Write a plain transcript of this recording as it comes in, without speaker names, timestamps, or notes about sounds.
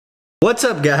What's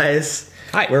up, guys?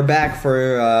 Hi. We're back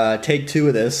for take 2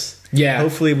 of this. Yeah.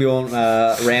 Hopefully we won't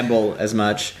ramble as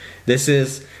much. This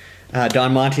is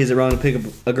Danmachi's Around to Pick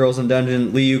Up a Girls in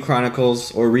Dungeon, Liu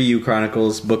Chronicles, or Ryu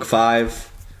Chronicles, Book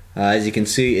 5. As you can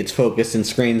see, it's focused in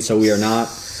screen, so we are not.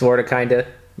 Sorta, kinda.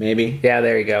 Maybe. Yeah,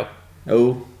 there you go.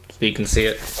 Oh. So you can see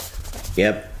it.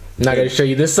 Yep. I'm not going to show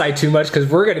you this side too much because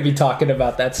we're going to be talking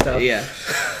about that stuff. Yeah.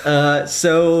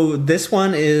 So this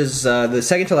one is the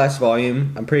second to last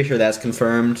volume. I'm pretty sure that's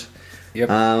confirmed. Yep.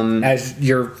 As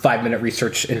your 5-minute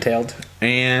research entailed.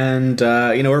 And,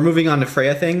 we're moving on to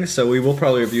Freya things, so we will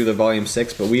probably review the volume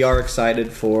 6, but we are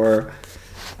excited for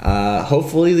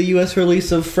hopefully the US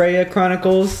release of Freya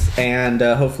Chronicles and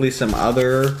hopefully some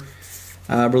other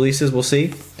releases. We'll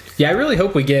see. Yeah, I really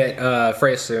hope we get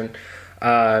Freya soon.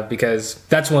 Because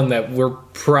that's one that we're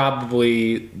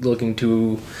probably looking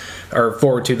to or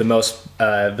forward to the most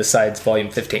besides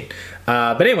volume 15.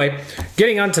 But anyway,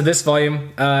 getting on to this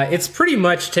volume, it's pretty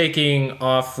much taking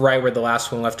off right where the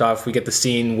last one left off. We get the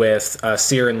scene with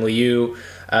Seer and Liu,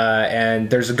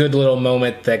 and there's a good little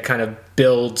moment that kind of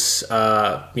builds,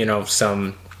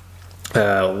 some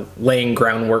laying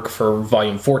groundwork for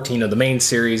volume 14 of the main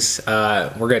series.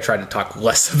 We're going to try to talk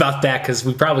less about that because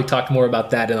we probably talked more about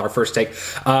that in our first take.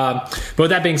 But with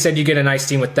that being said, you get a nice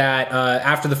scene with that.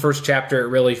 After the first chapter, it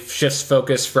really shifts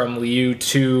focus from Liu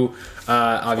to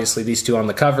obviously these two on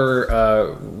the cover.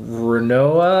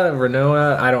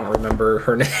 Renoa, I don't remember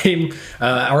her name,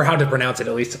 or how to pronounce it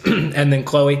at least, and then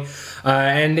Chloe.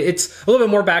 And it's a little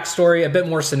bit more backstory, a bit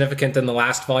more significant than the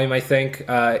last volume, I think.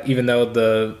 Even though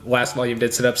the last volume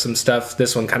did set up some stuff,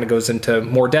 this one kind of goes into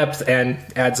more depth and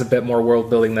adds a bit more world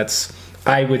building that's,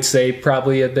 I would say,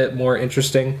 probably a bit more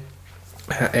interesting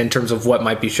in terms of what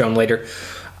might be shown later.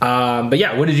 But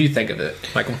yeah, what did you think of it,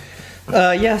 Michael?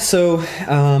 So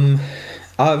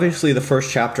obviously the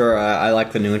first chapter, I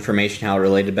like the new information, how it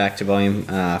related back to volume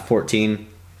 14.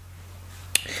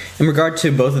 In regard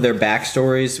to both of their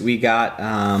backstories, we got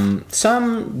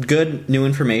some good new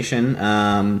information.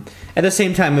 At the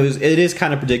same time, it is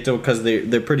kind of predictable because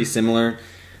they're pretty similar.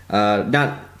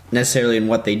 Not necessarily in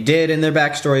what they did in their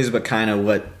backstories, but kind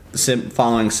of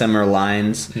following similar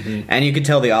lines. Mm-hmm. And you could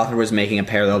tell the author was making a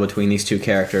parallel between these two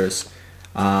characters,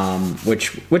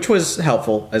 which was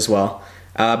helpful as well.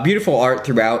 Beautiful art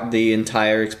throughout the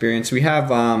entire experience. We have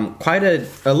quite a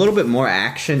little bit more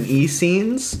action-y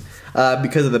scenes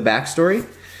because of the backstory,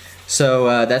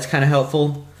 so that's kind of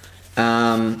helpful.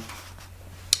 And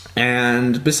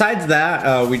besides that,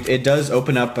 it does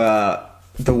open up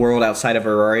the world outside of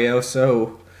Aurario,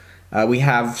 so we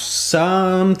have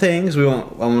some things. I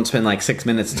won't spend like 6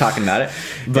 minutes talking about it,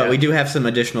 but we do have some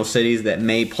additional cities that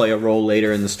may play a role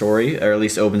later in the story, or at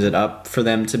least opens it up for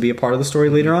them to be a part of the story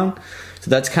later on. So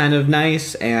that's kind of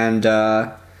nice, and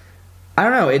I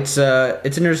don't know. It's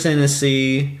interesting to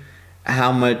see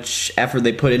how much effort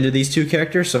they put into these two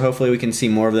characters. So hopefully we can see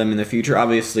more of them in the future.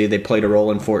 Obviously, they played a role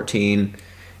in 14,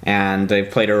 and they've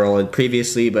played a role in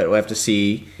previously, but we'll have to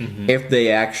see if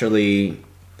they actually.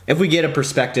 If we get a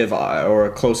perspective or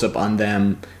a close-up on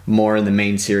them more in the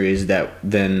main series,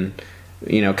 then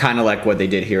kind of like what they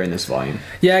did here in this volume.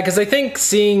 Yeah, because I think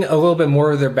seeing a little bit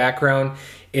more of their background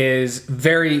is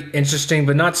very interesting,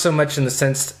 but not so much in the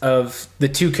sense of the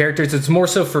two characters. It's more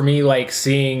so for me like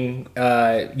seeing,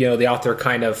 the author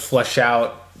kind of flesh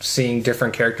out, seeing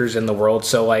different characters in the world.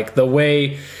 So like the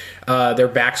way their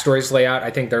backstories lay out,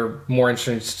 I think they're more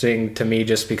interesting to me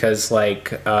just because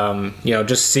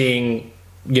just seeing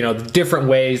the different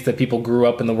ways that people grew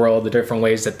up in the world, the different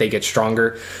ways that they get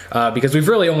stronger, because we've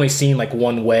really only seen like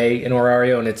one way in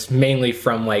Aurario, and it's mainly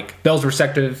from like Belle's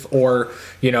perspective or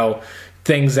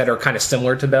things that are kind of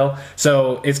similar to Belle.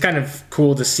 So it's kind of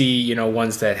cool to see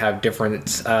ones that have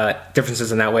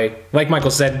differences in that way. Like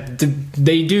Michael said,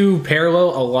 they do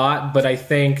parallel a lot, but I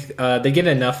think they get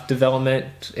enough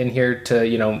development in here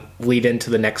to lead into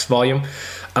the next volume.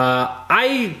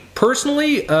 I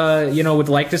personally, would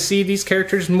like to see these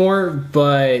characters more,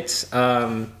 but,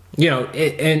 and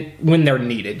when they're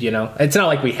needed, it's not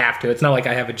like we have to. It's not like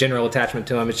I have a general attachment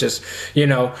to him. It's just,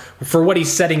 for what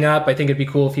he's setting up, I think it'd be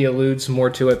cool if he alludes more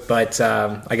to it, but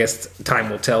I guess time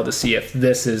will tell to see if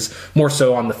this is more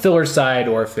so on the filler side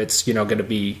or if it's, going to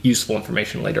be useful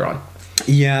information later on.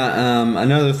 Yeah,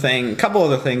 a couple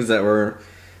other things that were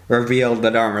revealed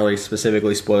that aren't really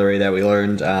specifically spoilery that we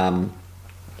learned.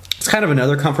 It's kind of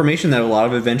another confirmation that a lot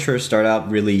of adventurers start out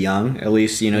really young. At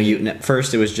least, at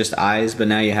first it was just eyes, but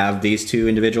now you have these two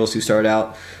individuals who start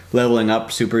out leveling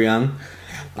up super young.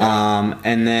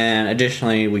 And then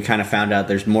additionally, we kind of found out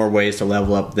there's more ways to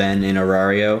level up than in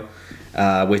Aurario.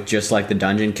 with just like the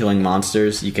dungeon killing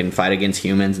monsters. You can fight against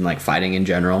humans and like fighting in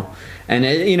general. And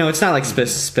it's not like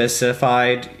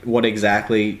specified what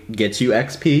exactly gets you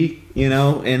XP,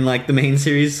 in like the main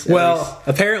series. Well,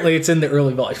 apparently it's in the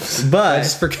early volumes. But I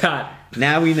just forgot.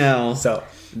 Now we know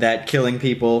that killing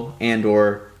people and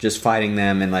or just fighting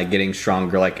them and like getting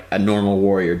stronger like a normal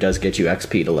warrior does get you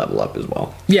XP to level up as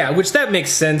well. Yeah, which that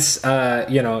makes sense.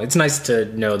 It's nice to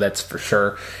know that's for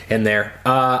sure in there.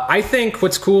 I think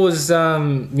what's cool is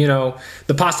the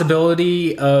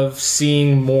possibility of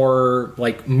seeing more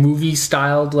like movie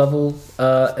styled level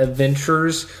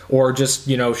adventures or just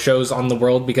shows on the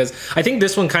world, because I think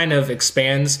this one kind of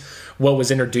expands what was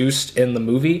introduced in the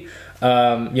movie.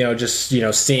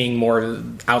 Seeing more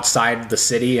outside the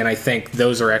city, and I think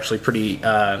those are actually pretty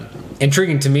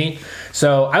intriguing to me.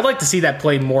 So I'd like to see that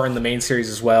played more in the main series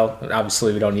as well.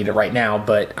 Obviously, we don't need it right now,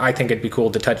 but I think it'd be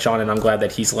cool to touch on, and I'm glad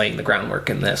that he's laying the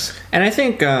groundwork in this. And I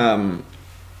think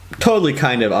totally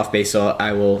kind of off base, so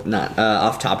I will not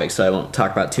off topic, so I won't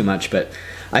talk about too much. But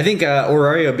I think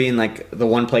Aurario being like the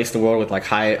one place in the world with like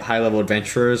high level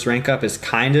adventurers rank up is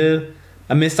kind of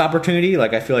a missed opportunity.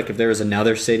 Like I feel like if there was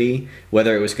another city,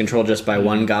 whether it was controlled just by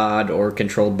one god or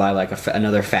controlled by like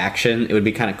another faction, it would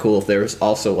be kind of cool if there was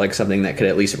also like something that could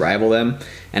at least rival them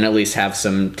and at least have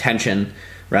some tension,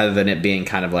 rather than it being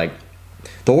kind of like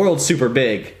the world's super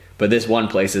big, but this one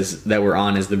place that we're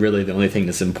on is really the only thing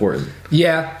that's important.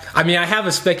 Yeah, I mean, I have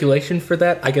a speculation for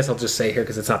that. I guess I'll just say here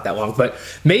because it's not that long, but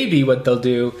maybe what they'll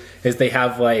do is they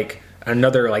have like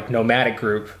another like nomadic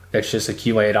group that's just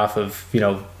accumulated off of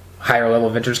higher level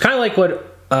adventures, kind of like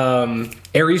what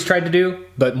Ares tried to do,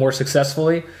 but more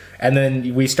successfully. And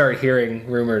then we start hearing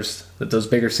rumors that those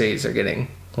bigger cities are getting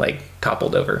like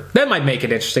toppled over. That might make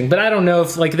it interesting, but I don't know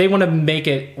if like they want to make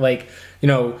it like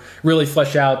really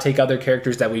flesh out, take other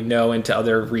characters that we know into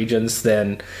other regions.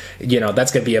 Then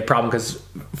that's gonna be a problem, because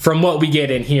from what we get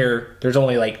in here, there's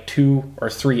only like 2 or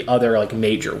 3 other like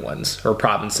major ones or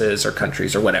provinces or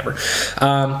countries or whatever.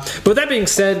 But with that being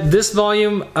said, this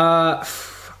volume,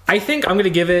 I think I'm going to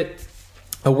give it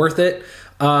a worth it.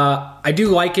 I do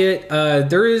like it.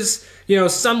 There is,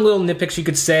 some little nitpicks you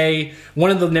could say.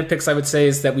 One of the nitpicks I would say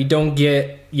is that we don't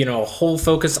get, a whole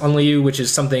focus on Liu, which is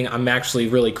something I'm actually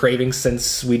really craving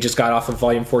since we just got off of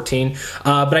volume 14.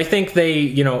 But I think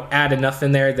they, add enough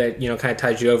in there that, kind of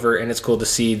ties you over, and it's cool to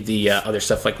see the other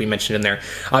stuff like we mentioned in there.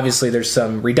 Obviously, there's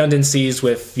some redundancies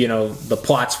with, the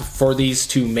plots for these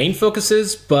 2 main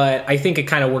focuses, but I think it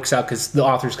kind of works out because the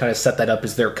authors kind of set that up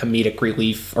as their comedic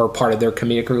relief, or part of their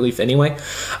comedic relief anyway.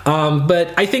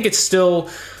 But I think it's still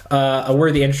a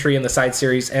worthy entry in the side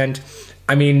series, and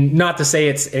I mean, not to say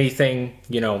it's anything,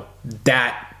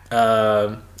 that,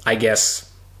 I guess,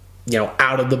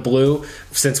 out of the blue,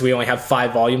 since we only have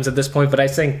 5 volumes at this point, but I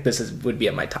think this would be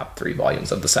in my top 3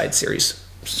 volumes of the side series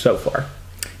so far.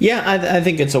 Yeah, I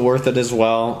think it's a worth it as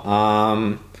well.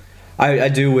 I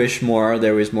do wish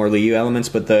there was more Liu elements,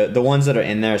 but the ones that are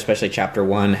in there, especially chapter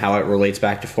 1, how it relates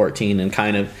back to 14, and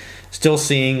kind of still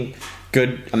seeing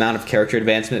good amount of character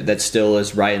advancement that still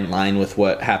is right in line with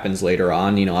what happens later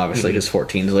on, obviously because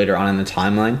 14 is later on in the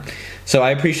timeline. So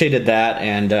I appreciated that,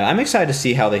 and I'm excited to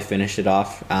see how they finish it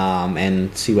off,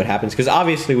 and see what happens, because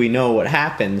obviously we know what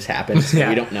happens, yeah. But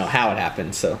we don't know how it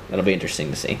happens, so that'll be interesting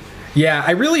to see. Yeah,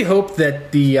 I really hope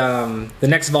that the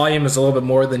next volume is a little bit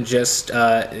more than just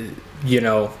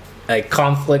a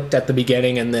conflict at the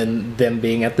beginning and then them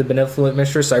being at the benevolent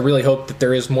mistress. I really hope that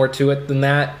there is more to it than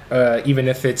that, even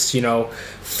if it's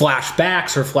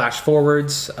flashbacks or flash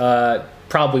forwards.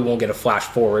 Probably won't get a flash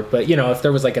forward, but if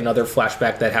there was like another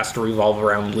flashback that has to revolve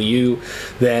around Liu,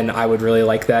 then I would really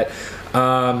like that.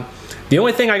 The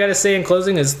only thing I gotta say in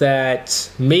closing is that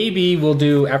maybe we'll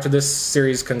do, after this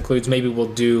series concludes, maybe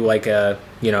we'll do like a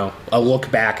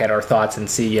look back at our thoughts and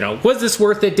see, was this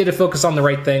worth it? Did it focus on the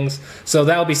right things? So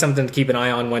that'll be something to keep an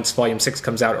eye on once volume 6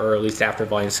 comes out, or at least after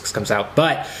volume 6 comes out.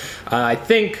 But I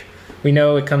think we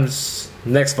know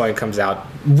next volume comes out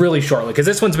really shortly, because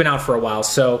this one's been out for a while.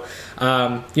 So,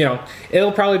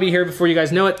 it'll probably be here before you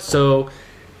guys know it. So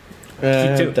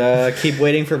keep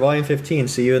waiting for volume 15.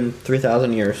 See you in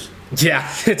 3,000 years. Yeah,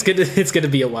 it's good to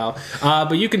be a while.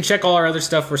 But you can check all our other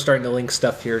stuff. We're starting to link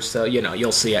stuff here, so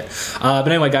you'll see it. But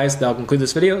anyway, guys, that'll conclude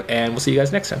this video, and we'll see you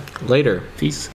guys next time. Later. Peace.